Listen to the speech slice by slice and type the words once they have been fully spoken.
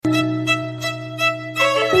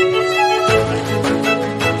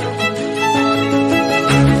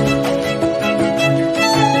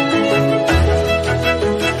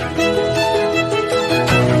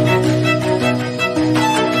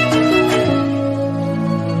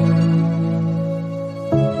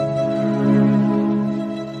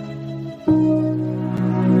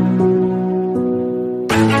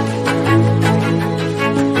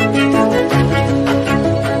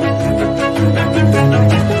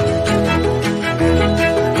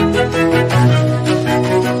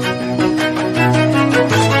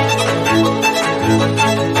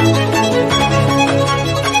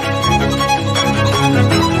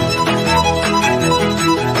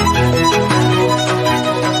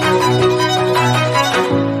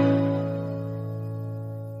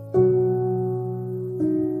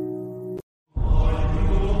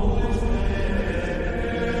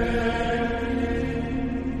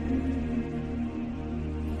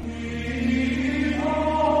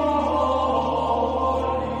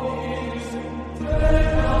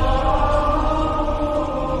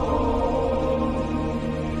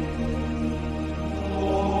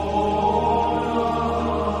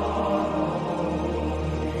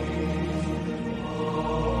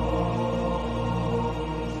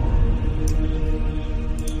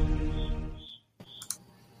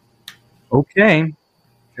Okay,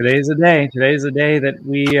 today's the day. Today's the day that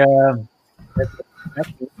we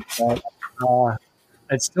but,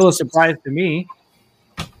 it's still a surprise to me.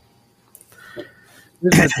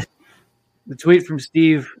 The tweet from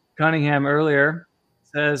Steve Cunningham earlier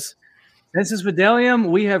says, "Census Fidelium,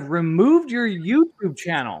 we have removed your YouTube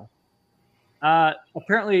channel.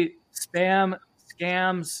 Apparently, spam,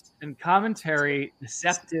 scams, and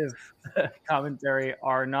deceptive commentary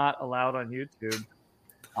are not allowed on YouTube.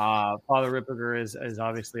 Father Ripperger is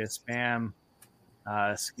obviously a spam,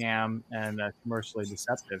 scam, and commercially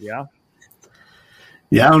deceptive. Yeah."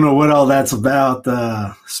 Yeah, I don't know what all that's about.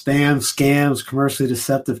 Spam, scams, commercially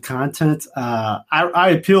deceptive content. I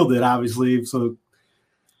appealed it, obviously. So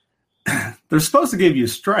they're supposed to give you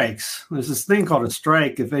strikes. There's this thing called a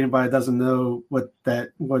strike. If anybody doesn't know what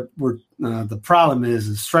the problem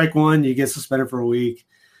is strike one, you get suspended for a week.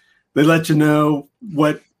 They let you know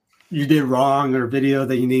what you did wrong or video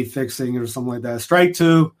that you need fixing or something like that. Strike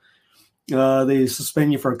two, they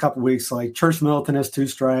suspend you for a couple weeks. Like Church Militant has 2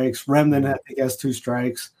 strikes. Remnant, I think, has 2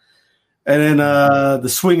 strikes. And then the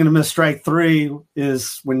swing and a miss strike 3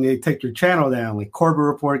 is when they take your channel down. Like Corbett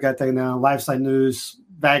Report got taken down, Lifeside News,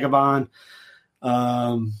 Vagabond.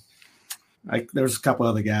 There's a couple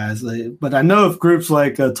other guys. But I know of groups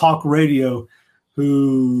like Talk Radio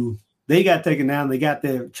who they got taken down. They got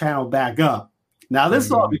their channel back up. Now, this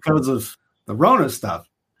is all because of the Rona stuff.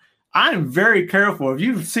 I'm very careful. If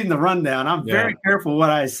you've seen the rundown, I'm very careful what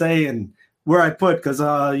I say and where I put, because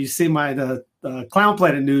you see my Clown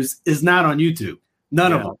Planet News is not on YouTube.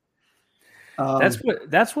 None of them.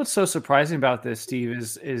 That's what's so surprising about this, Steve,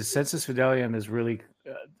 is Census Fidelium is really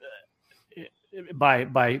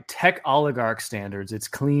by tech oligarch standards, it's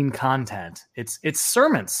clean content. It's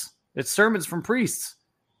sermons. It's sermons from priests.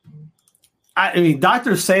 I mean,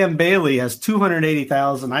 Dr. Sam Bailey has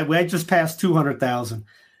 280,000. I just passed 200,000.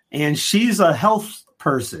 And she's a health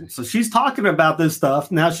person. So she's talking about this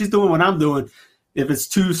stuff. Now she's doing what I'm doing. If it's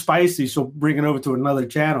too spicy, she'll bring it over to another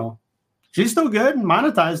channel. She's still good and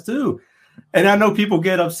monetized too. And I know people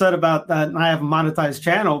get upset about that. And I have a monetized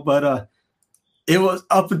channel, but it was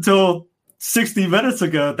up until 60 minutes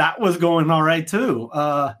ago. That was going all right too.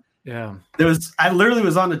 I literally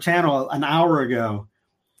was on the channel an hour ago,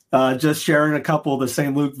 just sharing a couple of the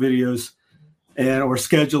St. Luke videos. Or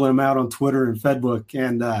scheduling them out on Twitter and Fedbook.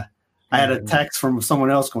 And I had a text from someone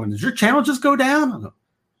else going, "Does your channel just go down?"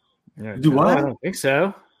 Do what? I don't think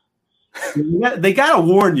so. They got to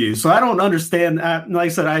warn you. So I don't understand. Like I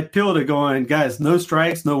said, I appealed to going, guys, no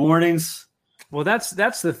strikes, no warnings. Well, that's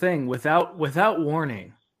the thing. Without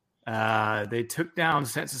warning, they took down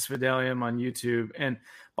Census Fidelium on YouTube. And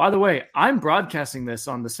by the way, I'm broadcasting this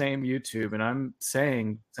on the same YouTube, and I'm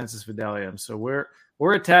saying Census Fidelium. So we're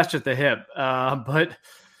attached at the hip, but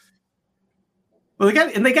they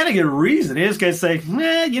got to get a reason. They just got to say,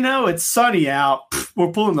 it's sunny out.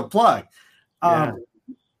 We're pulling the plug. I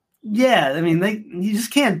mean, you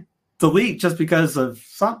just can't delete just because of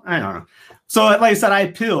something. I don't know. So, like I said, I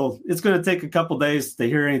appealed. It's going to take a couple days to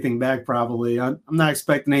hear anything back. Probably, I'm not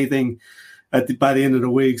expecting anything by the end of the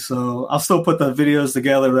week. So I'll still put the videos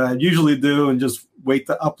together that I usually do and just wait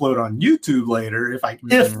to upload on YouTube later if I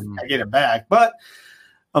get it back. But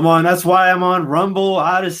that's why I'm on Rumble,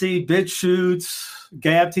 Odyssey, BitChute,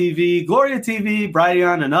 Gab TV, Gloria TV,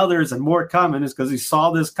 Brighteon, and others, and more coming, is because he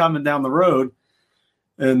saw this coming down the road.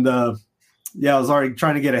 And I was already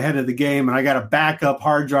trying to get ahead of the game, and I got a backup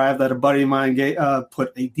hard drive that a buddy of mine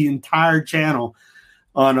put the entire channel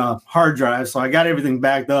on a hard drive. So I got everything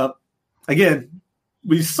backed up. Again,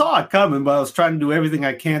 we saw it coming, but I was trying to do everything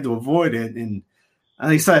I can to avoid it. And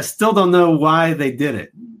like I said, I still don't know why they did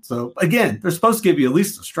it. So, again, they're supposed to give you at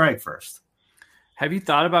least a strike first. Have you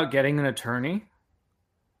thought about getting an attorney?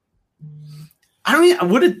 I don't mean,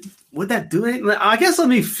 would that do it? I guess let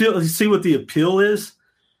me see what the appeal is.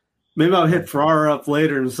 Maybe I'll hit Ferrara up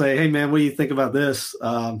later and say, hey, man, what do you think about this?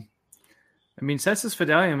 I mean, Census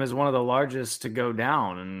Fidelium is one of the largest to go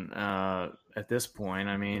down and at this point.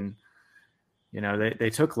 I mean, they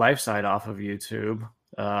took LifeSite off of YouTube,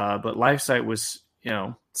 but LifeSite was,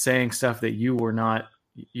 saying stuff that you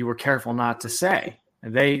were careful not to say.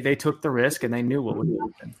 And they took the risk and they knew what would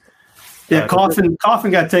happen. Yeah,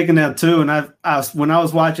 Coffin got taken down too. And when I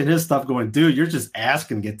was watching his stuff going, dude, you're just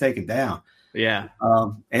asking to get taken down. Yeah.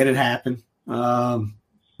 And it happened.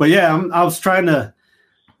 But yeah, I was trying to,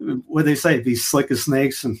 what they say, be slick as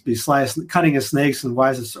snakes and be cutting as snakes and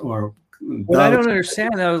wise as, or. What I don't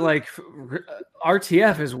understand though, like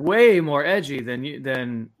RTF is way more edgy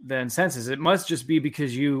than Census. It must just be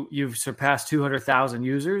because you've surpassed 200,000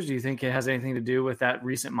 users. Do you think it has anything to do with that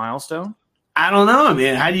recent milestone? I don't know,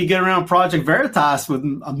 man. How do you get around Project Veritas with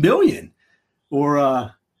 1 million? Or I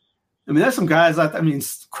mean, there's some guys. I mean,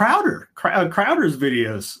 Crowder's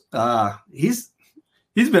videos.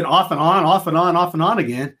 He's been off and on, off and on, off and on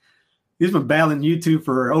again. He's been battling YouTube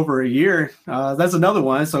for over a year. That's another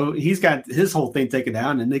one. So he's got his whole thing taken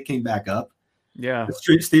down, and it came back up. Yeah,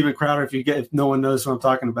 Steven Crowder. If no one knows what I'm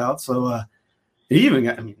talking about, so he even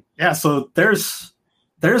got. I mean, yeah. So there's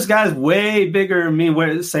guys way bigger. I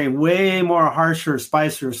mean, saying way more harsher,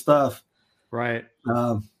 spicier stuff. Right.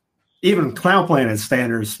 Even Clown Planet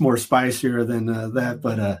standards more spicier than that,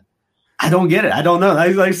 but I don't get it. I don't know.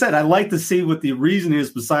 Like I said, I like to see what the reason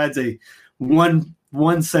is besides a one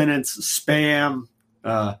sentence spam,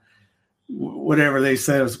 whatever they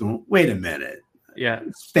said. I was going, wait a minute. Yeah.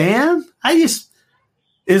 Spam?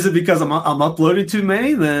 Is it because I'm uploading too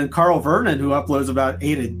many? Then Carl Vernon, who uploads about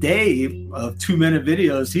 8 a day of 2-minute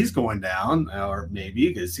videos, he's going down, or maybe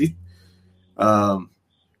because he,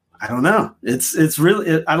 I don't know. It's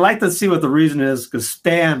really. I like to see what the reason is because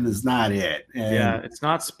spam is not it. And yeah, it's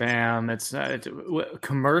not spam. It's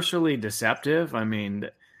commercially deceptive. I mean,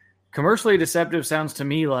 commercially deceptive sounds to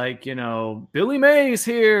me like Billy Mays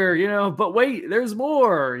here. But wait, there's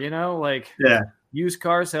more. Like used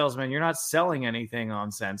car salesman. You're not selling anything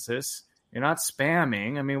on Census. You're not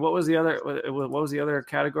spamming. I mean, what was the other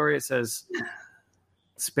category? It says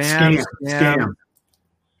spam.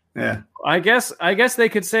 Yeah. I guess they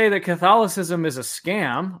could say that Catholicism is a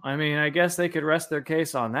scam. I mean, I guess they could rest their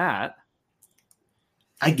case on that.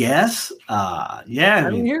 I guess. Yeah. I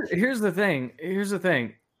mean, here's the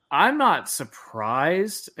thing. I'm not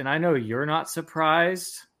surprised, and I know you're not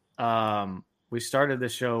surprised. We started the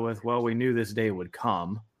show with, well, we knew this day would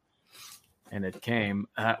come, and it came.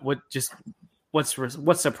 What's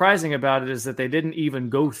surprising about it is that they didn't even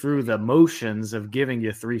go through the motions of giving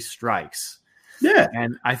you 3 strikes. Yeah.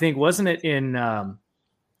 And I think, wasn't it in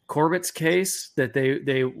Corbett's case that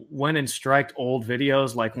they went and striked old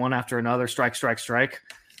videos like one after another, strike.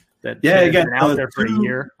 That you got been out there for a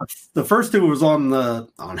year. The first 2 was on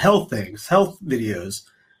health videos,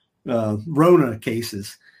 Rona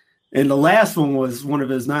cases. And the last one was one of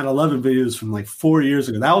his 9/11 videos from like 4 years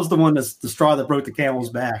ago. That was the one that's the straw that broke the camel's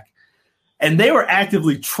back. And they were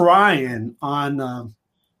actively trying on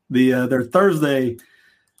their Thursday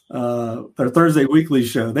weekly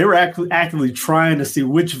show. They were actively trying to see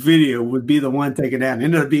which video would be the one taken down. It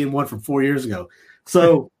ended up being one from 4 years ago.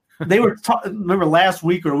 So they were remember last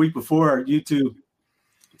week or a week before, YouTube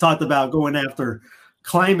talked about going after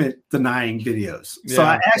climate denying videos. Yeah, so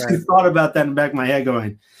I actually thought about that in the back of my head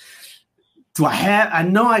going, I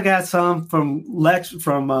know I got some from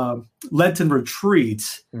Lenten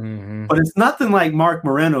retreats, but it's nothing like Mark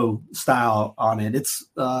Moreno style on it.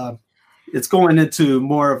 It's going into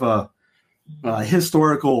more of a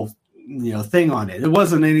historical, thing on it. It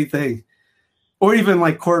wasn't anything, or even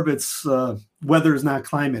like Corbett's "Weather is Not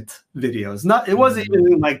Climate" videos. It wasn't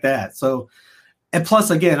even like that. So, and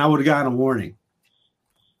plus, again, I would have gotten a warning.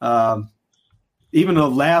 Even the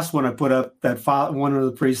last one I put up, that one of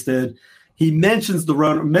the priests did, he mentions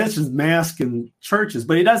mask in churches,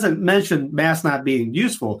 but he doesn't mention mask not being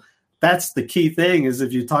useful. That's the key thing. Is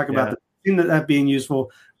if you talk about the thing not being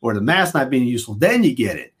useful, or the mask not being useful, then you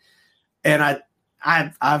get it. And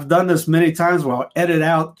I've done this many times where I'll edit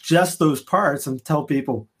out just those parts and tell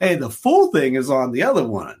people, hey, the full thing is on the other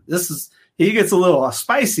one. He gets a little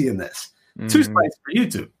spicy in this. Too spicy for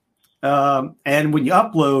YouTube. And when you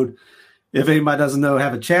upload, if anybody doesn't know,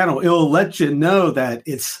 have a channel, it'll let you know that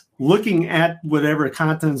it's looking at whatever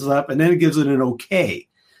content's up, and then it gives it an okay.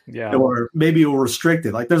 Yeah. Or maybe it'll restrict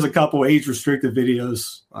it. Like there's a couple age restricted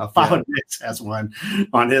videos. Father Nix has one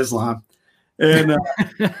on Islam. And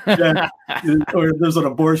or there's an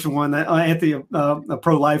abortion one, that a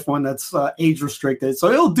pro-life one that's age restricted.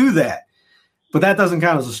 So it'll do that. But that doesn't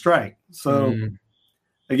count as a strike. So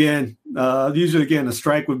again, usually a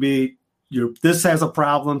strike would be this has a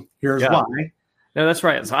problem. Here's why. No, that's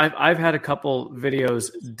right. So I've had a couple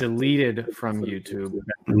videos deleted from YouTube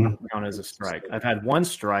count as a strike. I've had 1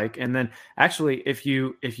 strike, and then actually, if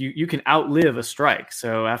you can outlive a strike.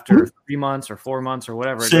 So after 3 months or 4 months or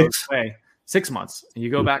whatever, it goes away. 6 months, and you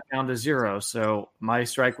go back down to 0. So my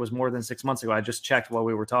strike was more than 6 months ago. I just checked while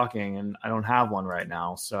we were talking, and I don't have one right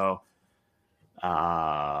now. So,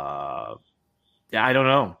 I don't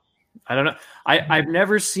know. I've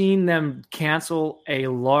never seen them cancel a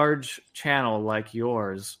large channel like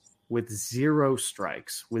yours with 0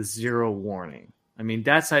 strikes, with 0 warning. I mean,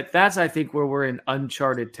 that's I think where we're in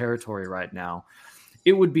uncharted territory right now.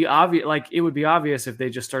 It would be obvious if they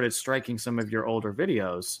just started striking some of your older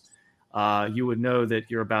videos. You would know that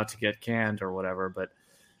you're about to get canned or whatever. But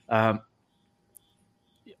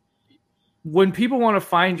when people want to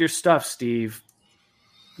find your stuff, Steve,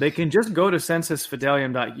 they can just go to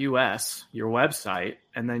censusfidelium.us, your website,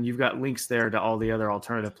 and then you've got links there to all the other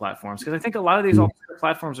alternative platforms. Because I think a lot of these alternative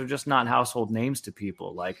platforms are just not household names to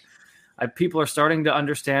people. Like, people are starting to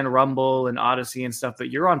understand Rumble and Odyssey and stuff, but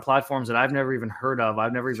you're on platforms that I've never even heard of.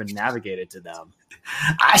 I've never even navigated to them.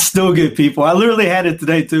 I still get people. I literally had it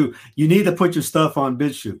today too. You need to put your stuff on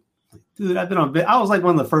BitChute. Dude, I've been on I was like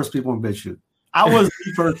one of the first people on BitChute. I was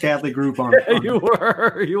the first Catholic group on. You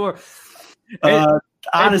were.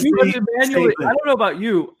 Honestly, I don't know about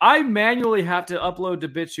you. I manually have to upload to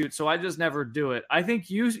BitChute, so I just never do it. I think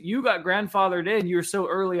you got grandfathered in. You're so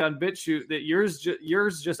early on BitChute that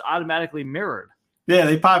yours just automatically mirrored. Yeah,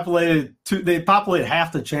 they populated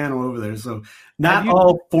half the channel over there. So not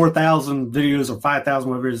all 4,000 videos or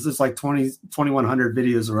 5,000 videos. It's like 2,100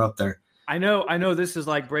 videos are up there. I know this is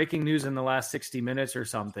like breaking news in the last 60 minutes or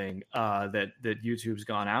something that YouTube's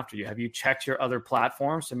gone after you. Have you checked your other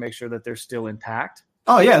platforms to make sure that they're still intact?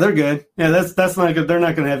 Oh yeah, they're good. Yeah, that's not good. They're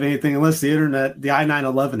not going to have anything unless the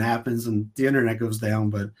I-911 happens and the internet goes down.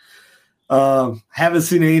 But haven't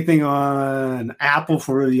seen anything on Apple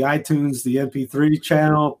for the iTunes, the MP3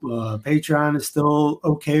 channel. Patreon is still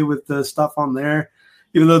okay with the stuff on there,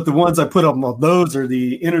 even though the ones I put up, well, those are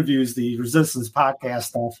the interviews, the Resistance podcast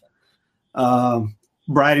stuff.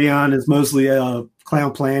 Brighteon is mostly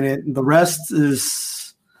Clown Planet. The rest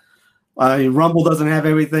is Rumble doesn't have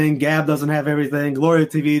everything. Gab doesn't have everything. Gloria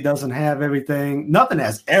TV doesn't have everything. Nothing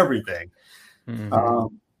has everything.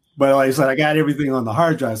 Mm-hmm. But like I said, I got everything on the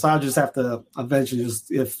hard drive, so I'll just have to eventually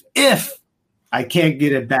if I can't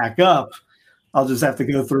get it back up, I'll just have to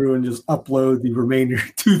go through and just upload the remainder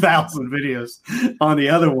 2,000 videos on the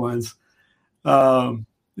other ones. It'll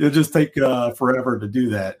just take forever to do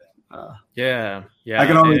that. Yeah. I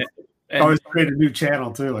can always create a new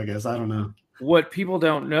channel too, I guess. I don't know. What people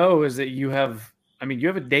don't know is that you have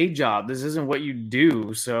a day job. This isn't what you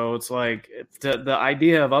do. So it's like the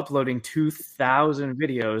idea of uploading 2,000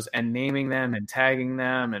 videos and naming them and tagging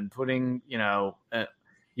them and putting,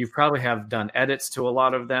 you probably have done edits to a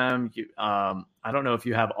lot of them. I don't know if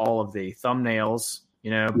you have all of the thumbnails,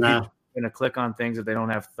 No. People are going to click on things if they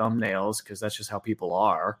don't have thumbnails because that's just how people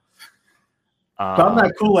are. But I'm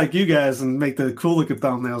not cool like you guys and make the cool looking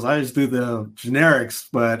thumbnails. I just do the generics,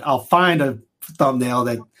 but I'll find a thumbnail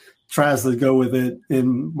that tries to go with it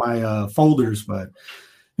in my folders. But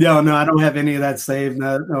no, I don't have any of that saved.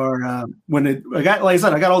 I got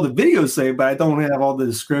all the videos saved, but I don't have all the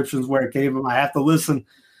descriptions where it came from. I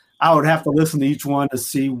would have to listen to each one to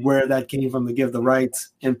see where that came from to give the right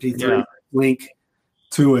MP3 link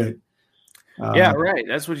to it. Yeah, right.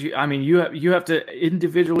 That's what you have to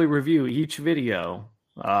individually review each video.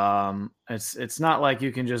 It's not like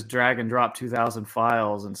you can just drag and drop 2,000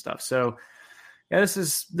 files and stuff. So yeah, this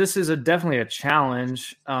is definitely a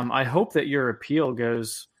challenge. I hope that your appeal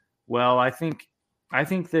goes well. I think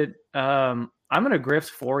that I'm going to grift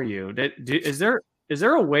for you. Is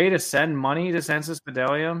there a way to send money to Sensus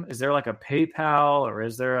Fidelium? Is there like a PayPal or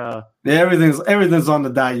is there a? Yeah, everything's on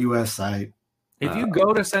the .us site. If you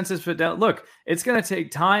go to Sensus Fidelium, look, it's going to take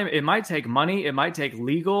time. It might take money. It might take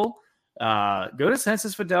legal. Go to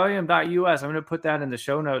censusfidelium.us. I'm going to put that in the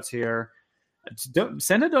show notes here.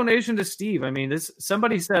 Send a donation to Steve.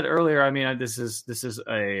 Somebody said earlier. This is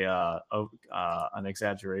an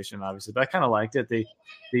exaggeration, obviously, but I kind of liked it. The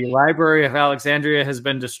Library of Alexandria has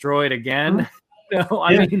been destroyed again.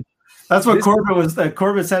 That's what Corbett was.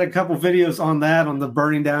 Corbett's had a couple videos on that, on the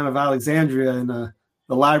burning down of Alexandria and the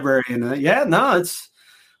library. And it's.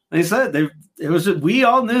 They said it was. We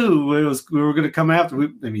all knew we were going to come after.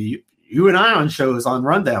 You and I on shows on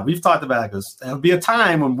Rundown, we've talked about it because there'll be a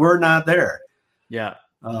time when we're not there. Yeah.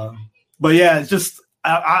 But yeah, it's just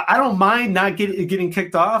I don't mind not getting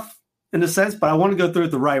kicked off in a sense, but I want to go through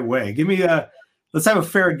it the right way. Let's have a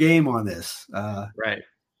fair game on this. Right.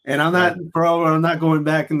 And I'm not going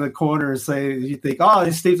back in the corner and say you think, oh,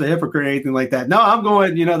 Steve's a hypocrite or anything like that. No, I'm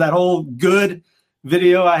going. That whole good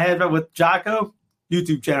video I had with Jocko,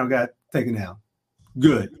 YouTube channel got taken down.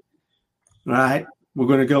 Good. All right. We're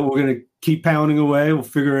going to keep pounding away. We'll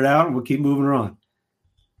figure it out and we'll keep moving on.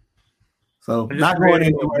 So not going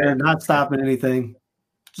anywhere, not stopping anything.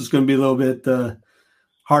 Just going to be a little bit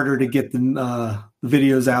harder to get the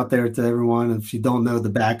videos out there to everyone if you don't know the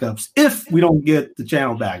backups, if we don't get the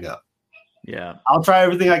channel back up. Yeah. I'll try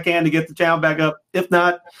everything I can to get the channel back up. If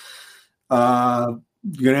not,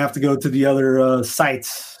 you're going to have to go to the other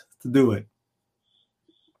sites to do it.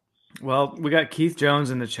 Well, we got Keith Jones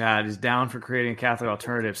in the chat. He's down for creating a Catholic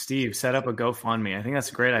alternative. Steve, set up a GoFundMe. I think that's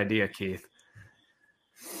a great idea, Keith.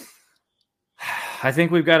 I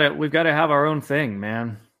think we've got to have our own thing,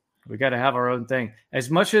 man. We got to have our own thing. As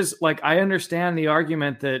much as like I understand the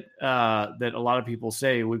argument that that a lot of people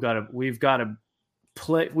say we've got to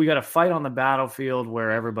fight on the battlefield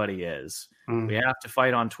where everybody is. We have to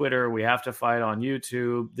fight on Twitter. We have to fight on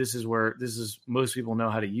YouTube. This is most people know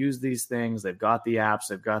how to use these things. They've got the apps.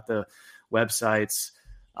 They've got the websites.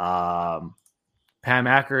 Pam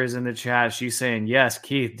Acker is in the chat. She's saying, yes,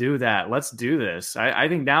 Keith, do that. Let's do this. I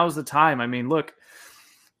think now is the time. I mean, look,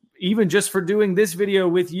 even just for doing this video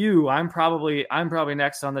with you, I'm probably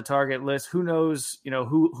next on the target list. Who knows,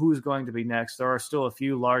 who's going to be next? There are still a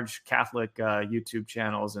few large Catholic YouTube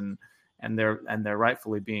channels and they're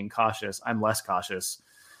rightfully being cautious. I'm less cautious.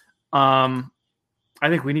 I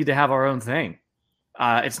think we need to have our own thing.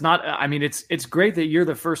 It's great that you're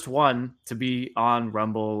the first one to be on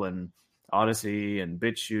Rumble and Odyssey and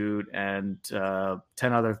BitChute and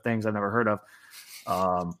 10 other things I've never heard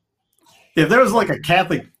of. If there was like a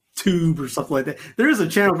Catholic Tube or something like that, there is a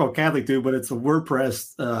channel called Catholic Tube, but it's a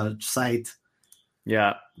WordPress site.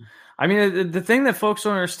 Yeah. I mean, the thing that folks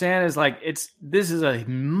don't understand is like this is a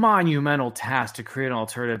monumental task to create an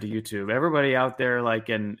alternative to YouTube. Everybody out there, like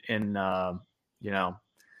from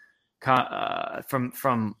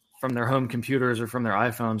their home computers or from their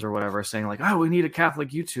iPhones or whatever, saying like, oh, we need a Catholic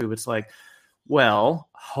YouTube. It's like, well,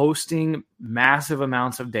 hosting massive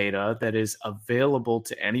amounts of data that is available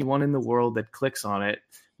to anyone in the world that clicks on it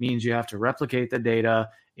means you have to replicate the data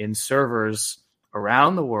in servers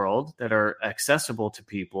around the world that are accessible to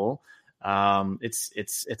people.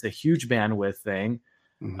 It's a huge bandwidth thing.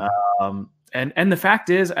 Mm-hmm. And the fact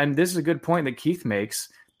is, and this is a good point that Keith makes,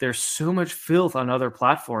 there's so much filth on other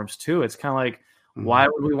platforms too. It's kind of like, mm-hmm. why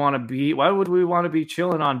would we want to be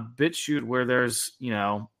chilling on BitChute where there's,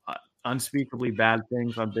 unspeakably bad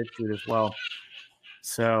things on BitChute as well.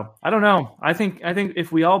 So I don't know. I think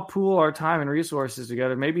if we all pool our time and resources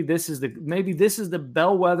together, maybe this is the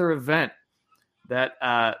bellwether event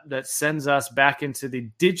that sends us back into the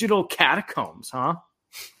digital catacombs, huh?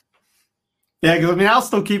 Yeah, because I'll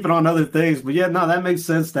still keep it on other things, but yeah, no, that makes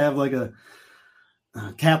sense to have like a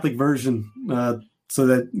Catholic version, so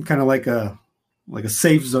that kind of like a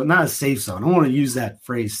safe zone, not a safe zone. I don't want to use that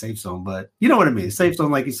phrase, safe zone, but you know what I mean, safe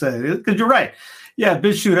zone, like you said, because you're right. Yeah,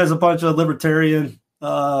 BitChute has a bunch of libertarian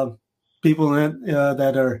people in it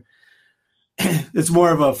that are. It's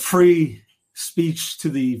more of a free speech to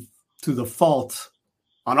the fault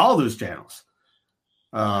on all those channels.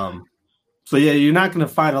 So yeah, you're not going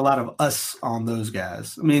to find a lot of us on those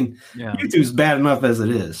guys. I mean, yeah. YouTube's bad enough as it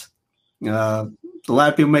is. A lot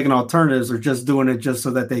of people making alternatives are just doing it just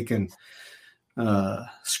so that they can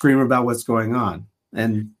scream about what's going on,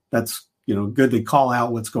 and that's good to call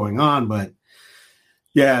out what's going on. But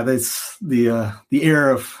yeah, that's the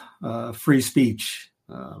era of free speech.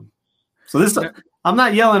 So this. I'm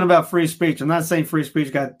not yelling about free speech. I'm not saying free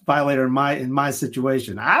speech got violated in my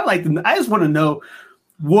situation. I just want to know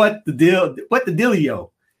what the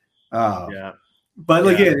dealio. Yeah. But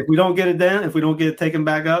again, if we don't get it down, if we don't get it taken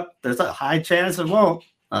back up, there's a high chance it won't.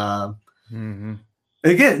 Mm-hmm.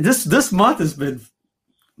 Again, this month has been,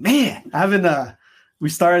 man. We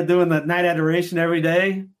started doing the night adoration every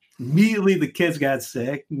day. Immediately the kids got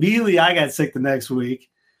sick. Immediately I got sick the next week.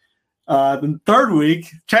 The third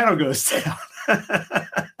week, channel goes down.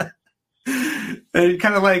 And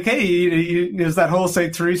kind of like, hey, there's that whole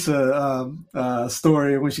St. Teresa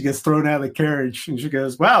story when she gets thrown out of the carriage, and she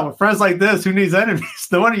goes, "Wow, with friends like this, who needs enemies?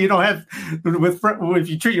 No wonder you don't have if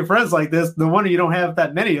you treat your friends like this, no wonder you don't have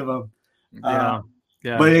that many of them."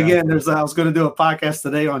 Yeah. But again, I was going to do a podcast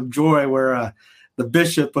today on joy, where the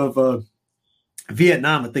bishop of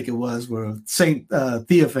Vietnam, I think it was, where Saint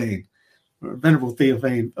Theophane, or Venerable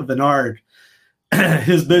Theophane of Bernard.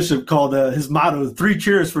 His bishop called his motto 3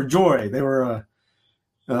 cheers for joy. They were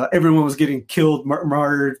everyone was getting killed,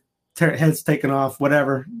 martyred, heads taken off,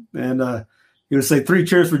 whatever, and he would say 3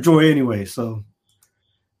 cheers for joy anyway. So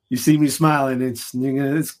you see me smiling, it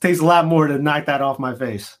takes a lot more to knock that off my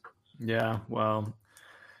face. Yeah, well,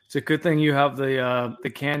 it's a good thing you have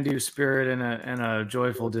the can-do spirit and a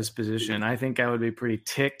joyful disposition. I think I would be pretty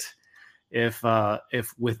ticked if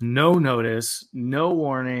with no notice, no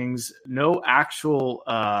warnings, no actual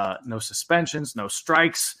no suspensions, no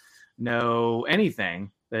strikes, no anything,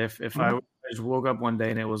 if I just woke up one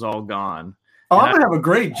day and it was all gone. Oh, I'm gonna have a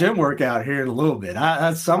great gym workout here in a little bit.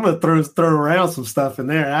 I'm gonna throw around some stuff in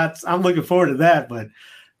there. I'm looking forward to that. But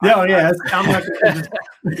I'm not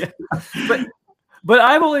gonna But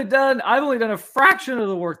I've only done a fraction of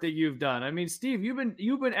the work that you've done. I mean, Steve,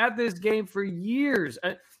 you've been at this game for years.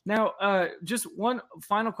 Now, just one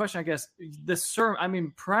final question, I guess.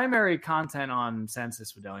 Primary content on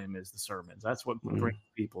Sensus Fidelium is the sermons. That's what brings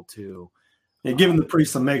people to Yeah, giving the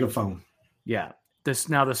priest a megaphone. Yeah.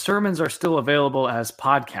 Now the sermons are still available as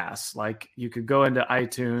podcasts. Like you could go into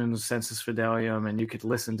iTunes, Sensus Fidelium, and you could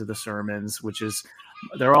listen to the sermons,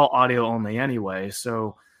 they're all audio only anyway.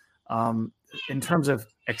 So in terms of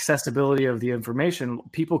accessibility of the information,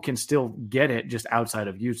 people can still get it just outside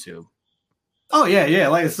of YouTube. Oh yeah.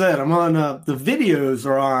 Like I said, I'm on the videos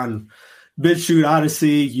are on BitChute,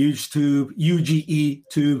 Odyssey, YouTube, UGE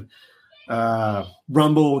Tube,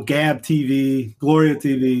 Rumble, Gab TV, Gloria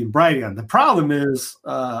TV, Brighteon. The problem is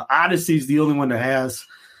Odyssey is the only one that has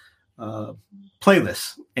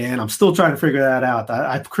playlists, and I'm still trying to figure that out.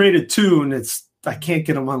 I've created 2, and I can't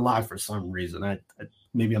get them unlocked for some reason.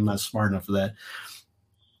 Maybe I'm not smart enough for that.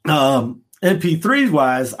 MP3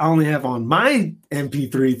 wise, I only have on my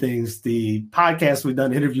MP3 things the podcasts we've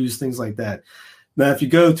done, interviews, things like that. Now, if you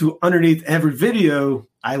go to underneath every video,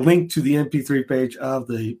 I link to the MP3 page of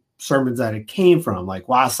the sermons that it came from, like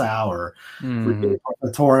Wasau or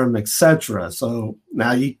Torem, etc. So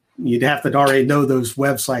now you'd have to already know those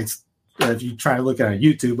websites if you try to look at it on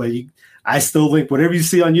YouTube. But I still link whatever you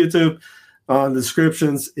see on YouTube on the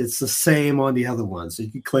descriptions. It's the same on the other ones. So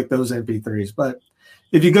you can click those MP3s. But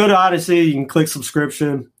if you go to Odyssey, you can click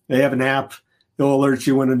subscription. They have an app. It'll alert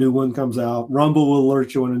you when a new one comes out. Rumble will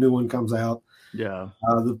alert you when a new one comes out. Yeah.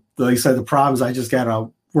 Like I said, the problems, I just got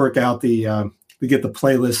to work out to get the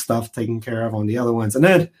playlist stuff taken care of on the other ones, and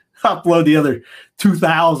then upload the other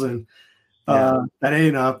 2,000 that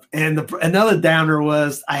ain't up. And another downer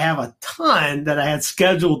was I have a ton that I had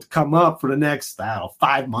scheduled to come up for the next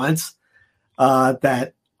 5 months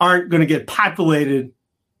that aren't going to get populated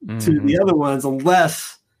to the other ones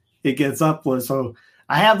unless it gets uploaded. So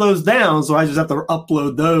I have those down, so I just have to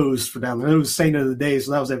upload those for down there. It was Saint of the Day,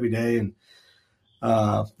 so that was every day and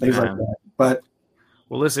things like that. But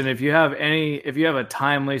well, listen, if you have a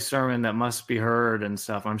timely sermon that must be heard and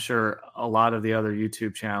stuff, I'm sure a lot of the other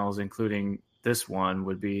YouTube channels, including this one,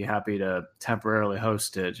 would be happy to temporarily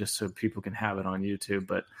host it just so people can have it on YouTube.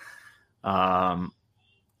 But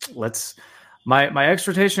my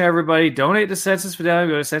exhortation to everybody: donate to Sensus Fidelium.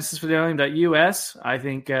 Go to sensusfidelium.us. I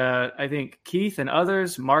think Keith and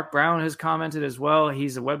others, Mark Brown has commented as well.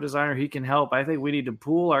 He's a web designer. He can help. I think we need to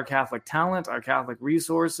pool our Catholic talent, our Catholic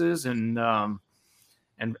resources, and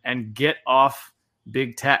get off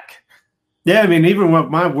big tech. Yeah, I mean, even with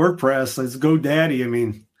my WordPress, it's GoDaddy. I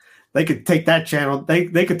mean, they could take that channel. They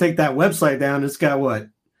could take that website down. It's got what?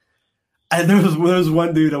 And there was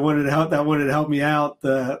one dude that wanted to help me out,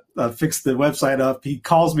 fix the website up. He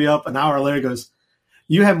calls me up an hour later, goes,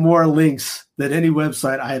 "You have more links than any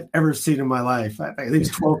website I have ever seen in my life. I think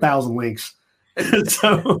it's 12,000 links."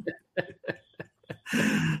 So,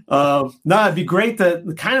 it'd be great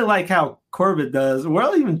to kind of like how Corbett does.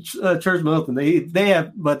 Well, even Church Militant, they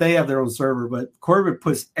have their own server, but Corbett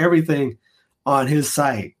puts everything on his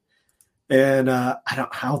site. And I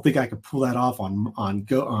don't think I could pull that off on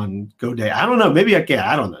GoDaddy. I don't know. Maybe I can.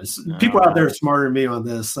 I don't know. People out there are smarter than me on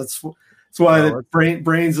this. That's why the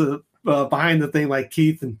brains behind the thing, like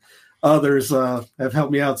Keith and others, have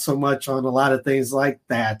helped me out so much on a lot of things like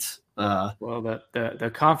that. Well,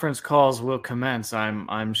 the conference calls will commence.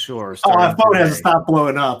 I'm sure. My phone hasn't stopped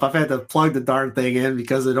blowing up. I've had to plug the darn thing in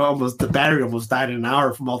because the battery almost died in an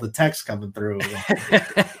hour from all the text coming through.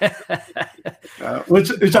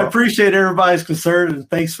 Which I appreciate everybody's concern, and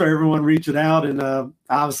thanks for everyone reaching out. And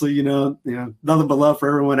obviously, nothing but love for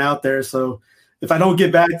everyone out there. So if I don't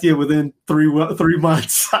get back to you within 3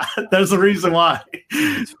 months, there's a reason why.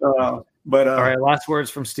 But all right, last words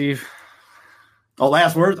from Steve. Oh,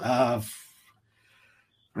 last words.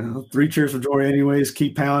 3 cheers for joy. Anyways,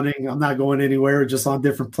 keep pounding. I'm not going anywhere. Just on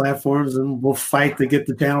different platforms, and we'll fight to get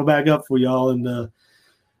the channel back up for y'all. And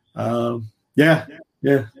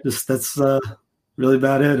just that's really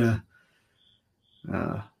about it.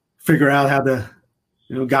 Figure out how to,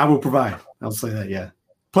 God will provide. I'll say that. Yeah.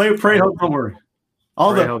 Pray, hope, don't worry.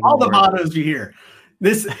 All the mottos you hear.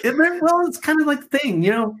 It's kind of like the thing,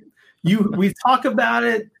 we talk about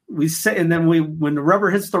it. We say, and then when the rubber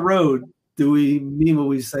hits the road, do we mean what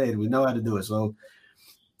we say? Do we know how to do it? So,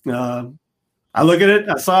 I look at it.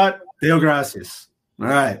 I saw it. Deo gracias. All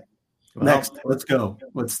right. Well, next, let's go.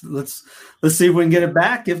 Let's see if we can get it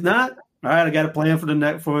back. If not, all right. I got a plan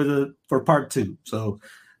for part 2. So,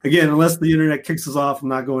 again, unless the internet kicks us off, I'm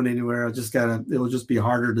not going anywhere. It'll just be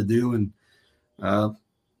harder to do, and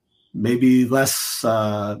maybe less.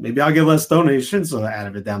 Maybe I'll get less donations out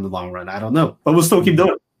of it down the long run. I don't know, but we'll still keep doing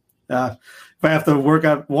it. If I have to work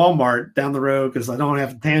at Walmart down the road because I don't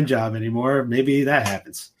have a tan job anymore, maybe that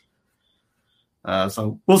happens.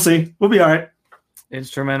 So we'll see. We'll be all right.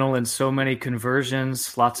 Instrumental in so many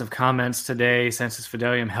conversions. Lots of comments today. Sensus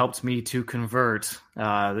Fidelium helped me to convert.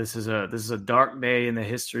 This is a dark day in the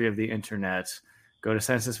history of the internet. Go to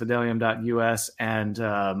sensusfidelium.us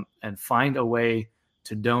and find a way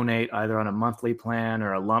to donate either on a monthly plan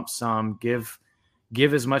or a lump sum. Give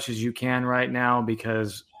as much as you can right now,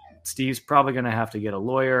 because Steve's probably going to have to get a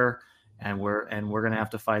lawyer, and we're going to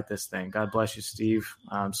have to fight this thing. God bless you, Steve.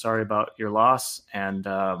 I'm sorry about your loss, and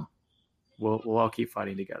we'll all keep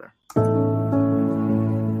fighting together.